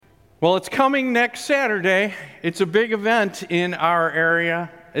Well, it's coming next Saturday. It's a big event in our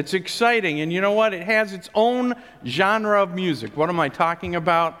area. It's exciting, and you know what? It has its own genre of music. What am I talking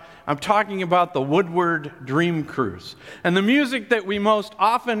about? I'm talking about the Woodward Dream Cruise. And the music that we most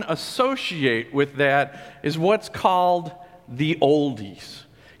often associate with that is what's called the oldies.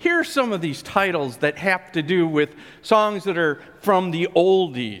 Here are some of these titles that have to do with songs that are from the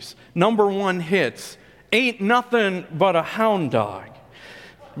oldies. Number one hits, Ain't Nothing But a Hound Dog.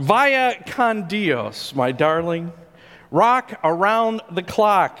 Vaya con Dios, my darling. Rock Around the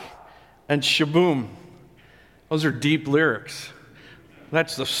Clock, and Shaboom. Those are deep lyrics.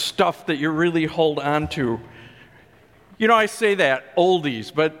 That's the stuff that you really hold on to. You know, I say that,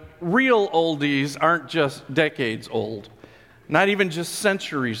 oldies, but real oldies aren't just decades old, not even just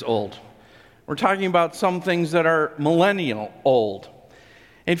centuries old. We're talking about some things that are millennial old.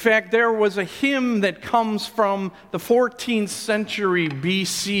 In fact, there was a hymn that comes from the 14th century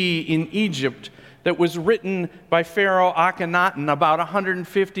BC in Egypt that was written by Pharaoh Akhenaten about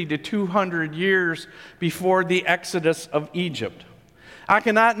 150 to 200 years before the exodus of Egypt.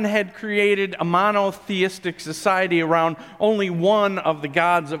 Akhenaten had created a monotheistic society around only one of the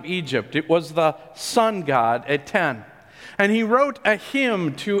gods of Egypt. It was the sun god, Aten. And he wrote a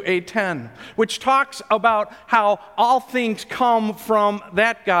hymn to Aten, which talks about how all things come from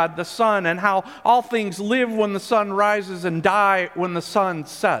that God, the sun, and how all things live when the sun rises and die when the sun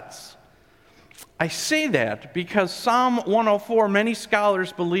sets. I say that because Psalm 104, many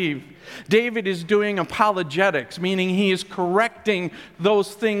scholars believe David is doing apologetics, meaning he is correcting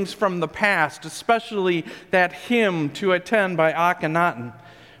those things from the past, especially that hymn to Aten by Akhenaten,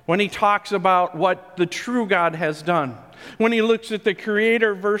 when he talks about what the true God has done. When he looks at the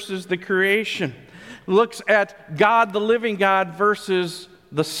Creator versus the creation, looks at God, the living God, versus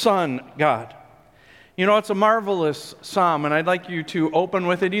the Son God. You know, it's a marvelous psalm, and I'd like you to open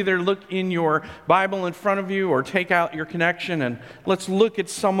with it. Either look in your Bible in front of you or take out your connection, and let's look at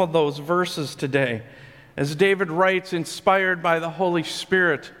some of those verses today. As David writes, inspired by the Holy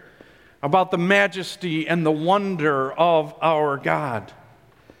Spirit, about the majesty and the wonder of our God.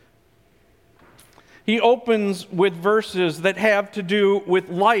 He opens with verses that have to do with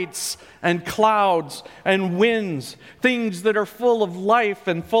lights and clouds and winds, things that are full of life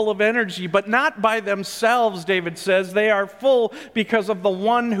and full of energy, but not by themselves, David says. They are full because of the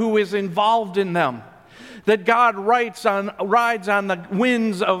one who is involved in them. That God rides on the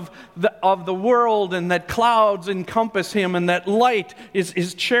winds of the world, and that clouds encompass him, and that light is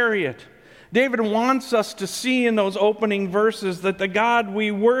his chariot. David wants us to see in those opening verses that the God we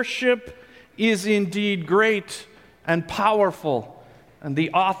worship is indeed great and powerful and the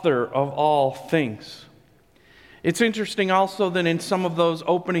author of all things. It's interesting also that in some of those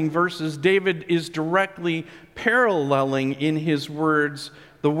opening verses, David is directly paralleling in his words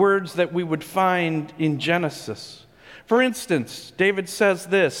the words that we would find in Genesis. For instance, David says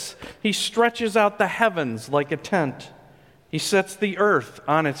this, he stretches out the heavens like a tent. He sets the earth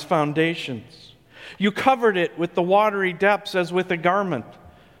on its foundations. You covered it with the watery depths as with a garment.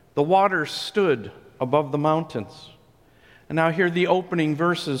 The waters stood above the mountains. And now hear the opening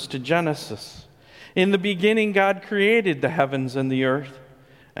verses to Genesis. In the beginning, God created the heavens and the earth.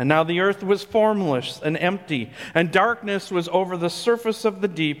 And now the earth was formless and empty, and darkness was over the surface of the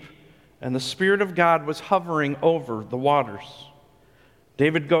deep, and the Spirit of God was hovering over the waters.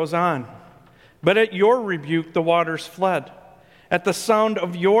 David goes on, but at your rebuke the waters fled. At the sound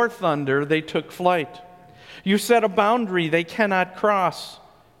of your thunder they took flight. You set a boundary they cannot cross.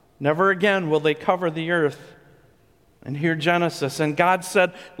 Never again will they cover the earth. And here Genesis. And God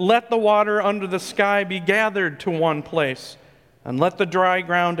said, let the water under the sky be gathered to one place, and let the dry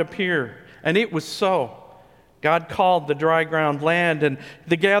ground appear. And it was so. God called the dry ground land, and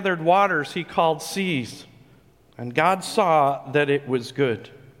the gathered waters he called seas. And God saw that it was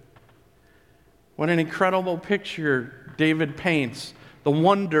good. What an incredible picture David paints, the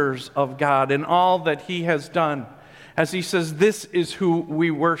wonders of God and all that he has done. As he says, this is who we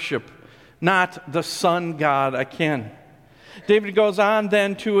worship, not the sun god Aken. David goes on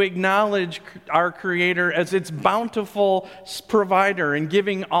then to acknowledge our Creator as its bountiful provider in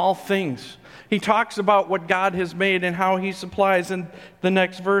giving all things. He talks about what God has made and how he supplies in the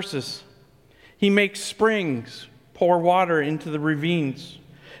next verses. He makes springs pour water into the ravines.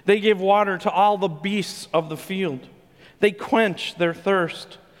 They give water to all the beasts of the field. They quench their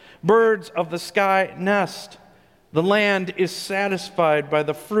thirst. Birds of the sky nest. The land is satisfied by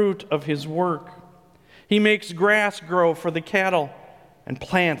the fruit of his work. He makes grass grow for the cattle and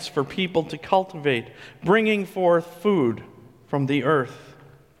plants for people to cultivate, bringing forth food from the earth.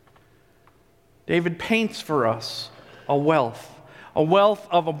 David paints for us a wealth, a wealth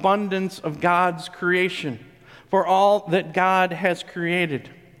of abundance of God's creation, for all that God has created.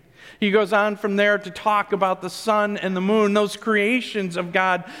 He goes on from there to talk about the sun and the moon, those creations of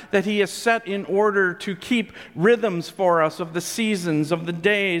God that He has set in order to keep rhythms for us of the seasons, of the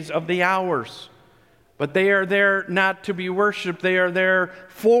days, of the hours. But they are there not to be worshiped. They are there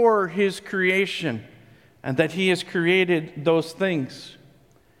for His creation, and that He has created those things.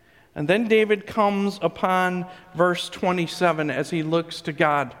 And then David comes upon verse 27 as he looks to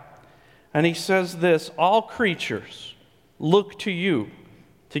God. And he says this, "All creatures look to you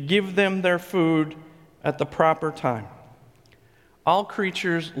to give them their food at the proper time." All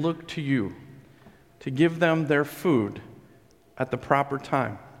creatures look to you to give them their food at the proper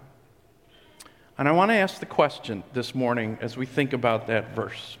time. And I want to ask the question this morning as we think about that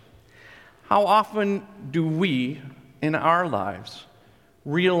verse. How often do we, in our lives,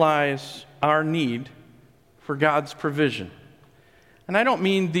 realize our need for God's provision? And I don't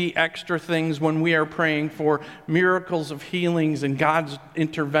mean the extra things when we are praying for miracles of healings and God's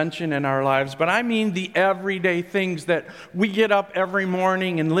intervention in our lives, but I mean the everyday things that we get up every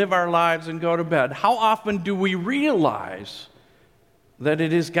morning and live our lives and go to bed. How often do we realize that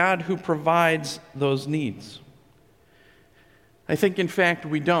it is God who provides those needs? I think, in fact,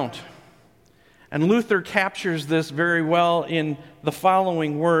 we don't. And Luther captures this very well in the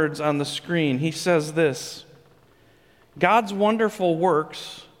following words on the screen. He says this, "God's wonderful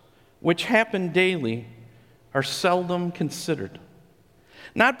works, which happen daily, are seldom considered.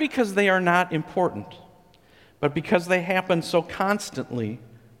 Not because they are not important, but because they happen so constantly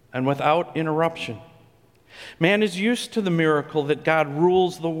and without interruption. Man is used to the miracle that God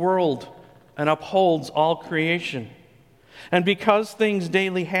rules the world and upholds all creation. And because things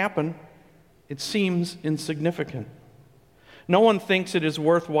daily happen, it seems insignificant. No one thinks it is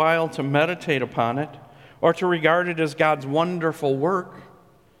worthwhile to meditate upon it or to regard it as God's wonderful work.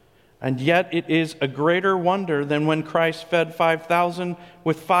 And yet it is a greater wonder than when Christ fed 5,000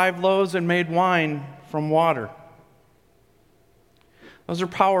 with 5 loaves and made wine from water." Those are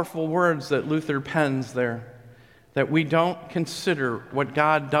powerful words that Luther pens there, that we don't consider what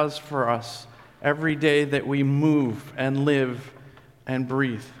God does for us every day that we move and live and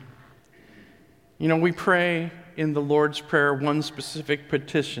breathe. You know, we pray in the Lord's Prayer one specific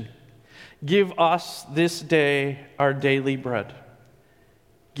petition. Give us this day our daily bread.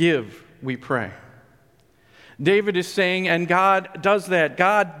 Give, we pray. David is saying, and God does that.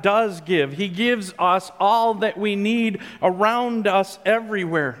 God does give. He gives us all that we need around us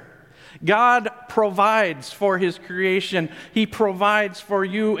everywhere. God provides for His creation. He provides for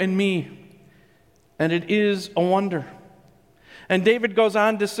you and me. And it is a wonder. And David goes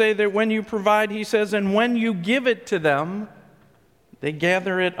on to say that when you provide, he says, and when you give it to them, they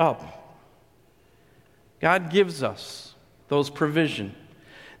gather it up. God gives us those provisions.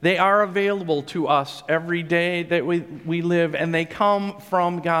 They are available to us every day that we live, and they come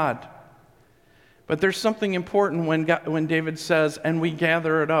from God. But there's something important when David says, and we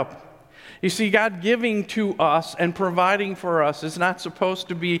gather it up. You see, God giving to us and providing for us is not supposed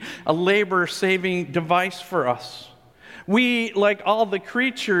to be a labor-saving device for us. We, like all the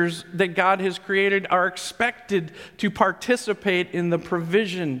creatures that God has created, are expected to participate in the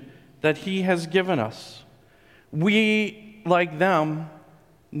provision that He has given us. We, like them,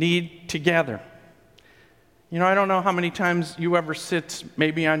 need to gather. You know, I don't know how many times you ever sit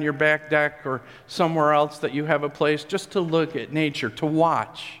maybe on your back deck or somewhere else that you have a place just to look at nature, to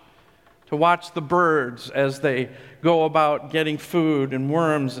watch the birds as they go about getting food and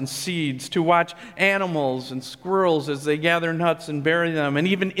worms and seeds, to watch animals and squirrels as they gather nuts and bury them, and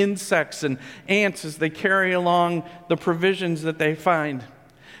even insects and ants as they carry along the provisions that they find.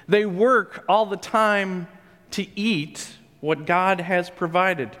 They work all the time to eat what God has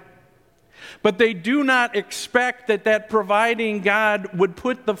provided. But they do not expect that providing God would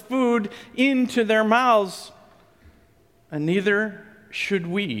put the food into their mouths, and neither should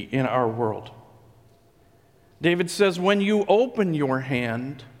we in our world. David says, when you open your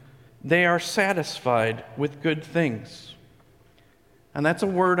hand, they are satisfied with good things. And that's a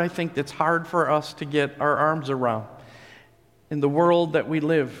word I think that's hard for us to get our arms around. In the world that we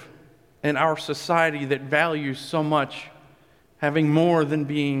live, in our society that values so much having more than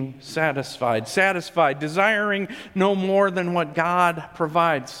being satisfied, desiring no more than what God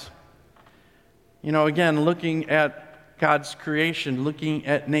provides. You know, again, looking at God's creation, looking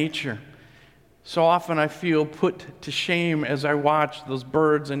at nature. So often I feel put to shame as I watch those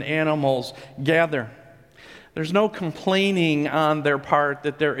birds and animals gather. There's no complaining on their part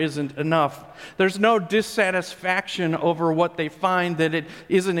that there isn't enough. There's no dissatisfaction over what they find that it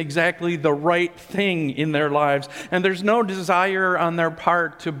isn't exactly the right thing in their lives. And there's no desire on their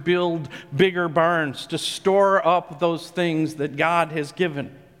part to build bigger barns, to store up those things that God has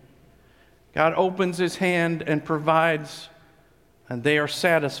given. God opens his hand and provides, and they are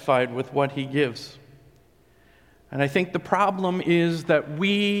satisfied with what he gives. And I think the problem is that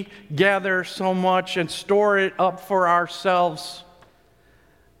we gather so much and store it up for ourselves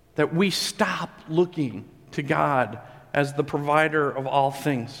that we stop looking to God as the provider of all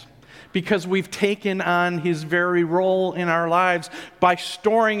things, because we've taken on his very role in our lives by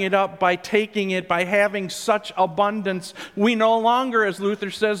storing it up, by taking it, by having such abundance. We no longer, as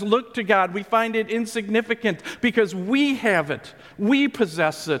Luther says, look to God. We find it insignificant because we have it. We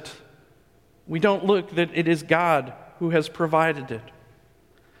possess it. We don't look that it is God who has provided it.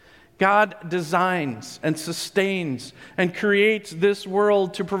 God designs and sustains and creates this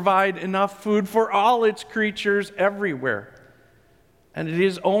world to provide enough food for all its creatures everywhere. And it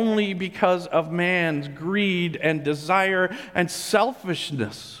is only because of man's greed and desire and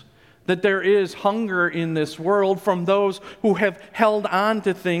selfishness that there is hunger in this world from those who have held on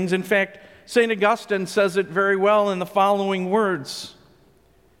to things. In fact, St. Augustine says it very well in the following words: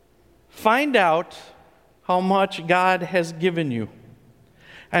 "Find out how much God has given you,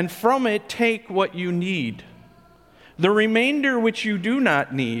 and from it take what you need. The remainder which you do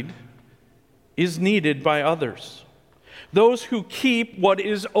not need is needed by others. Those who keep what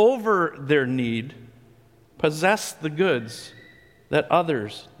is over their need possess the goods that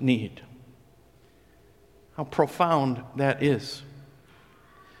others need." How profound that is.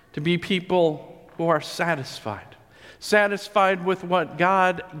 To be people who are satisfied with what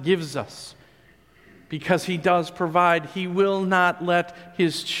God gives us, because he does provide. He will not let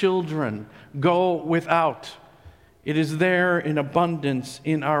his children go without. It is there in abundance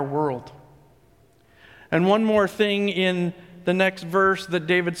in our world. And one more thing in the next verse that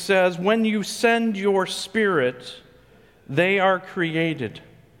David says, "When you send your Spirit, they are created,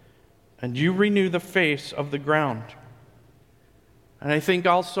 and you renew the face of the ground." And I think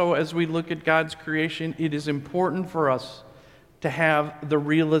also as we look at God's creation, it is important for us to have the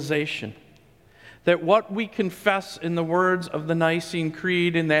realization that what we confess in the words of the Nicene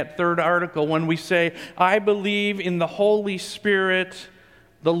Creed in that third article, when we say, "I believe in the Holy Spirit,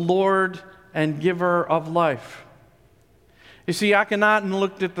 the Lord and giver of life." You see, Akhenaten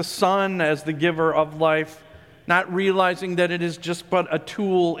looked at the sun as the giver of life, not realizing that it is just but a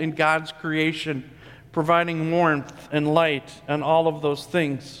tool in God's creation, providing warmth and light and all of those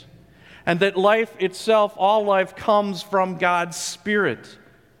things. And that life itself, all life, comes from God's Spirit.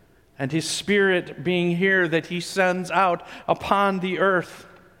 And his Spirit being here that he sends out upon the earth.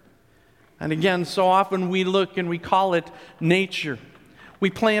 And again, so often we look and we call it nature. We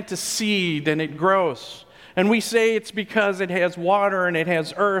plant a seed and it grows. And we say it's because it has water and it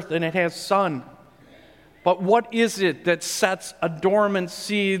has earth and it has sun. But what is it that sets a dormant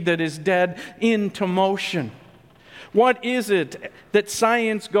seed that is dead into motion? What is it that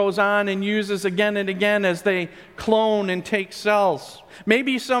science goes on and uses again and again as they clone and take cells?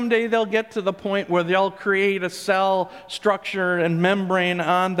 Maybe someday they'll get to the point where they'll create a cell structure and membrane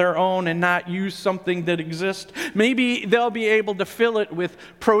on their own and not use something that exists. Maybe they'll be able to fill it with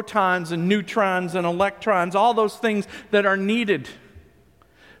protons and neutrons and electrons, all those things that are needed.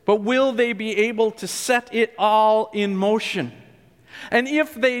 But will they be able to set it all in motion? And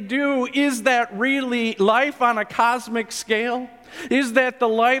if they do, is that really life on a cosmic scale? Is that the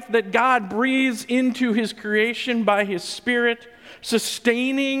life that God breathes into his creation by his Spirit,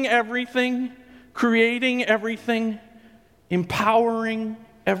 sustaining everything, creating everything, empowering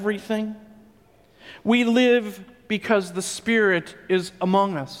everything? We live because the Spirit is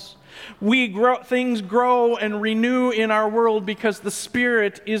among us. Things grow and renew in our world because the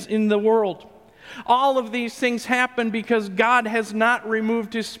Spirit is in the world. All of these things happen because God has not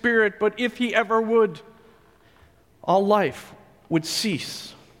removed his Spirit, but if he ever would, all life would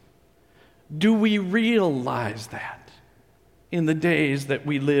cease. Do we realize that in the days that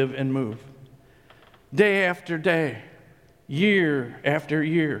we live and move? Day after day, year after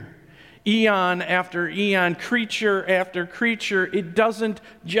year, eon after eon, creature after creature, it doesn't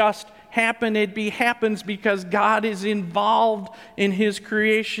just happen. It happens because God is involved in his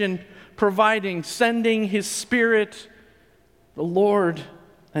creation, providing, sending his Spirit, the Lord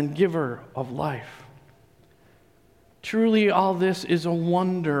and giver of life. Truly, all this is a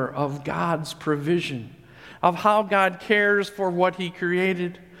wonder of God's provision, of how God cares for what he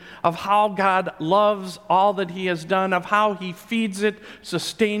created, of how God loves all that he has done, of how he feeds it,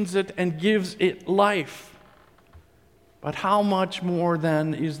 sustains it, and gives it life. But how much more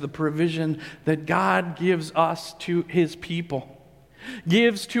then is the provision that God gives us to his people,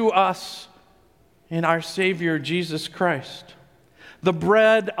 gives to us in our Savior Jesus Christ, the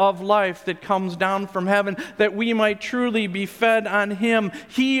bread of life that comes down from heaven, that we might truly be fed on him.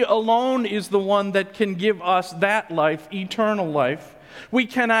 He alone is the one that can give us that life, eternal life. We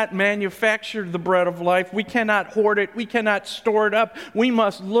cannot manufacture the bread of life. We cannot hoard it. We cannot store it up. We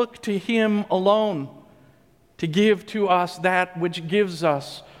must look to him alone to give to us that which gives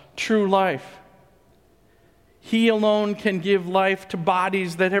us true life. He alone can give life to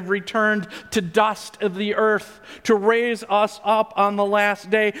bodies that have returned to dust of the earth, to raise us up on the last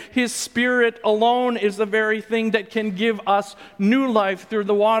day. His Spirit alone is the very thing that can give us new life through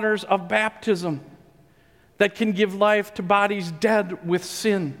the waters of baptism, that can give life to bodies dead with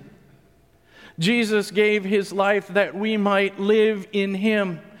sin. Jesus gave his life that we might live in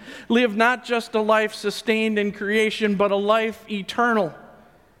him. Live not just a life sustained in creation, but a life eternal.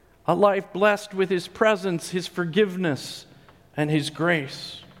 A life blessed with his presence, his forgiveness, and his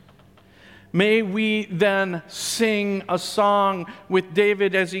grace. May we then sing a song with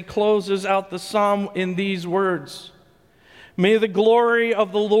David as he closes out the psalm in these words. May the glory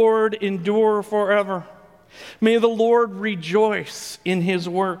of the Lord endure forever. May the Lord rejoice in his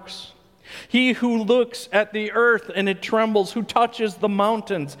works. He who looks at the earth and it trembles, who touches the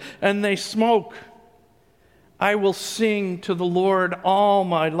mountains and they smoke. I will sing to the Lord all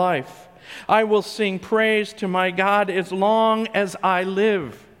my life. I will sing praise to my God as long as I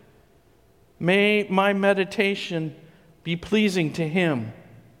live. May my meditation be pleasing to him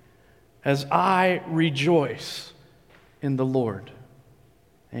as I rejoice in the Lord.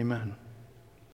 Amen.